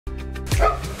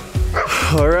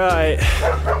All right,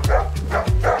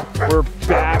 we're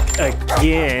back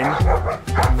again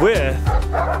with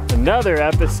another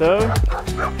episode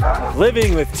of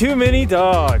Living with Too Many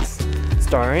Dogs,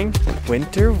 starring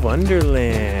Winter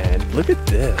Wonderland. Look at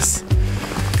this.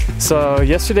 So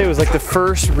yesterday was like the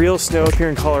first real snow up here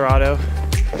in Colorado,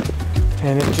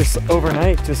 and it just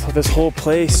overnight, just this whole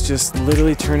place just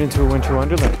literally turned into a winter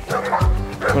wonderland.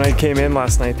 When I came in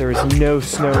last night, there was no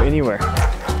snow anywhere.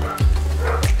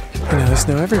 And now there's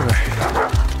snow everywhere.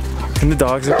 And the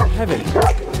dogs are in heaven.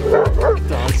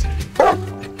 Dogs.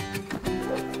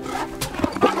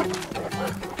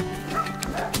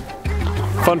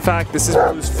 Fun fact, this is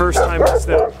Blue's first time in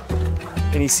snow.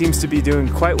 And he seems to be doing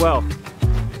quite well,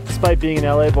 despite being an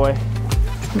LA boy.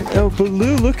 Oh,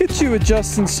 Blue, look at you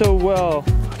adjusting so well.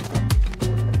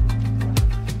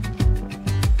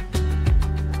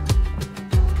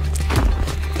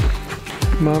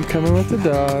 Mom coming with the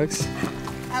dogs.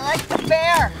 I like the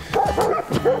bear.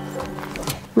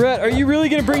 Rhett, are you really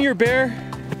gonna bring your bear?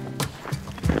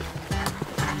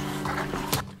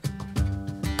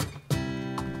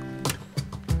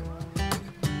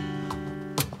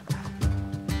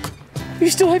 You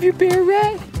still have your bear,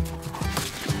 Rhett?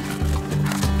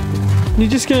 You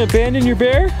just gonna abandon your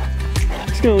bear?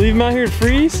 Just gonna leave him out here to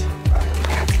freeze?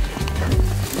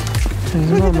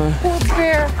 Look at the poor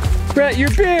bear. Rhett,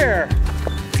 your bear!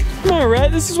 Come on,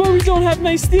 Rhett, this is why we don't have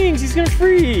nice things. He's gonna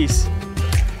freeze.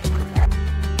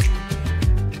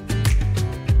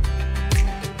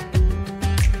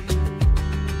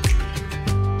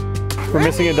 We're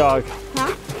missing a dog.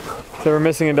 Huh? So we're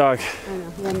missing a dog. I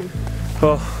know, Lemon.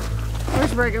 Well,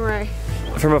 Where's Greg and Ray?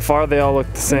 from afar they all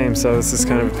look the same, so this is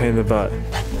kind of a pain in the butt.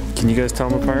 Can you guys tell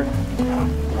them apart?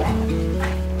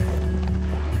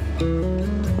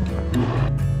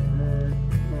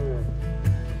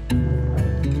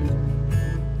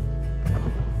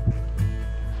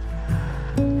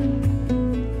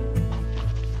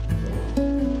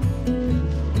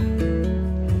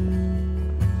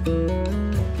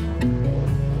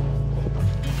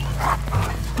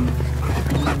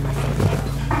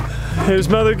 Here's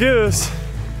Mother Goose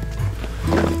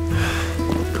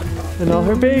and all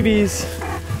her babies.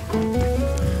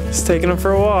 Just taking them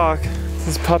for a walk. This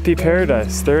is puppy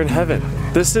paradise. They're in heaven.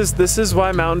 This is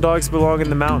why mountain dogs belong in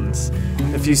the mountains.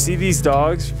 If you see these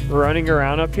dogs running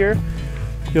around up here,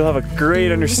 you'll have a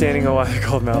great understanding of why they're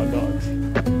called mountain dogs.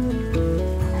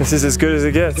 This is as good as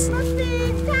it gets.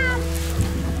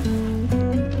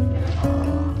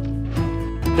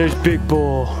 There's Big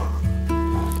Bull.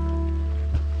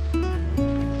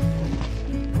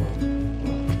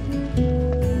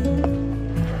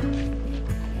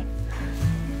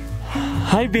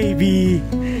 Hi, baby.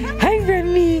 Hi,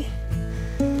 Remy.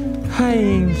 Hi,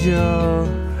 Angel.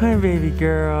 Hi, baby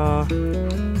girl.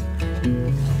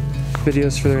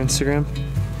 Videos for their Instagram.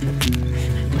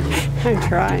 I'm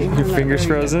trying. Your fingers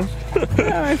frozen?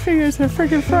 Yeah, my fingers are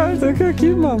freaking frozen. Look how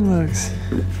cute Mom looks.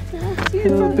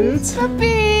 Little boots.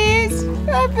 Puppies!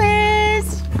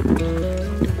 Puppies!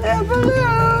 Little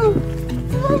Blue!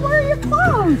 Blue, where are your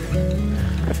clothes?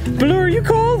 Blue, are you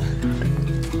cold?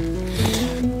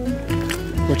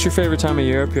 What's your favorite time of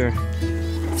year up here?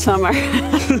 Summer.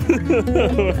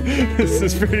 This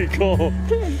is pretty cold.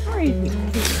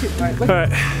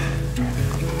 Alright,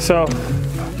 so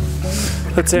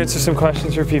let's answer some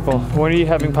questions for people. When are you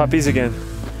having puppies again?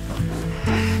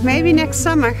 Maybe next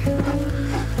summer.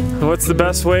 And what's the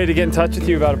best way to get in touch with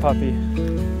you about a puppy?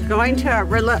 Going to our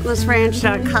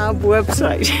relentlessranch.com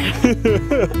website.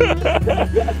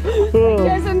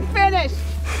 It isn't finished.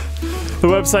 The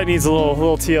website needs a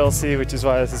little TLC, which is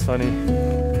why this is funny.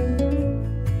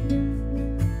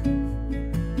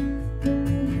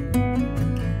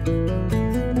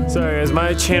 Sorry guys,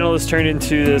 my channel has turned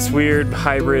into this weird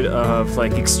hybrid of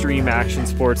like extreme action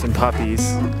sports and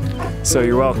puppies. So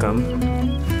you're welcome.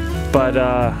 But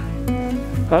I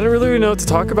don't really know what to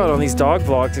talk about on these dog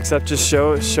vlogs except just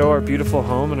show our beautiful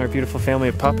home and our beautiful family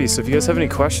of puppies. So if you guys have any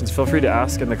questions, feel free to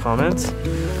ask in the comments,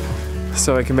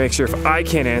 so I can make sure if I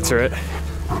can't answer it,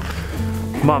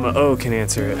 Mama O can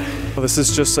answer it. Well, this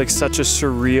is just like such a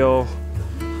surreal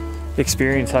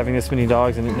experience having this many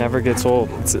dogs, and it never gets old.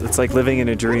 It's like living in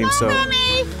a dream. So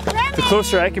the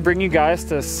closer I can bring you guys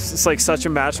to it's like such a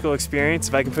magical experience,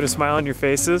 if I can put a smile on your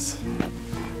faces,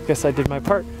 I guess I did my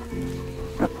part.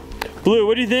 Blue,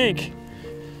 what do you think?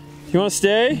 You want to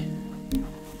stay?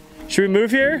 Should we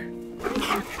move here?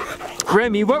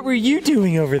 Remy, what were you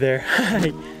doing over there?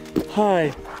 Hi.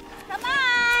 Hi. Come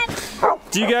on!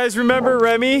 Do you guys remember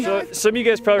Remy? So, some of you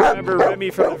guys probably remember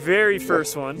Remy from the very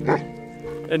first one.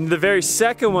 And the very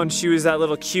second one, she was that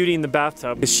little cutie in the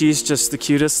bathtub. She's just the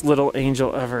cutest little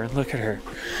angel ever. Look at her.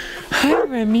 Hi,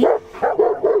 Remy.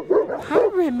 Hi,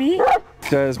 Remy.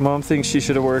 Guys, Mom thinks she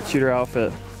should have worn a cuter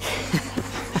outfit.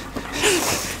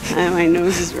 My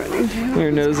nose is running too.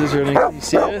 Your nose is running. Can you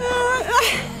see it?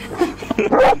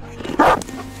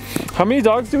 How many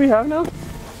dogs do we have now?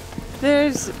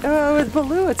 There's, with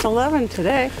Baloo, it's 11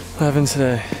 today. 11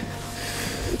 today.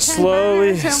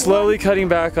 Slowly cutting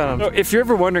back on them. So if you're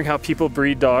ever wondering how people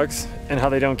breed dogs and how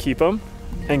they don't keep them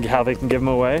and how they can give them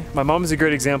away, my mom is a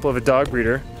great example of a dog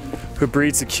breeder who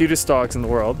breeds the cutest dogs in the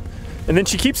world, and then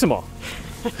she keeps them all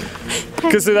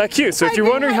because they're that cute. So if you're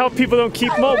wondering how people don't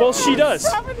keep them all, well, she does.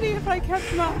 70 if I kept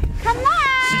them all. Come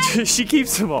on! She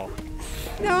keeps them all.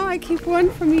 No, I keep one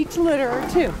from each litter or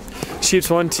two. She keeps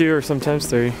 1, 2, or sometimes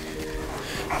 3.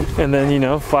 And then, you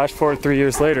know, flash forward 3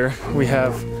 years later, we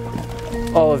have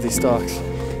all of these dogs.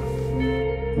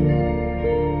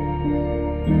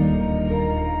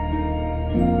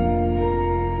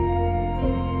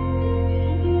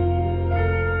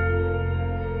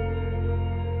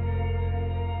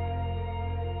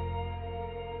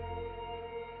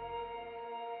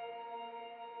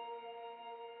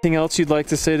 Anything else you'd like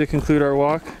to say to conclude our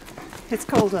walk? It's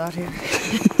cold out here.